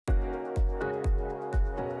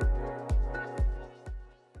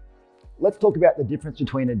let's talk about the difference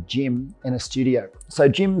between a gym and a studio. So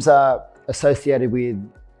gyms are associated with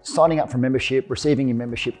signing up for membership, receiving your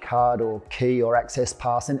membership card or key or access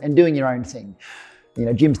pass, and doing your own thing. You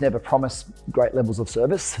know, gyms never promise great levels of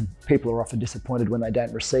service. People are often disappointed when they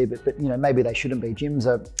don't receive it, but you know, maybe they shouldn't be. Gyms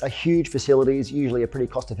are huge facilities, usually a pretty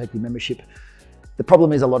cost-effective membership. The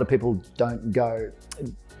problem is a lot of people don't go.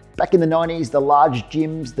 Back in the 90s, the large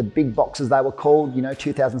gyms, the big boxes they were called, you know,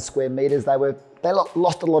 2,000 square meters, they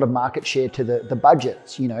lost a lot of market share to the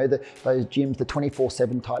budgets, you know, those gyms, the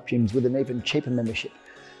 24/7 type gyms with an even cheaper membership.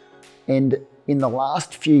 And in the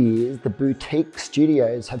last few years, the boutique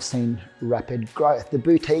studios have seen rapid growth. The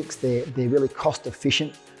boutiques, they're really cost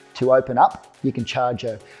efficient to open up. You can charge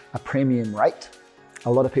a premium rate.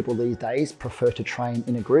 A lot of people these days prefer to train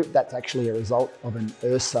in a group. That's actually a result of an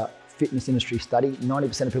IHRSA fitness industry study.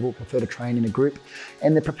 90% of people prefer to train in a group,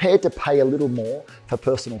 and they're prepared to pay a little more for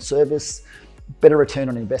personal service, better return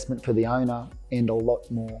on investment for the owner, and a lot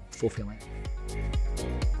more fulfilling.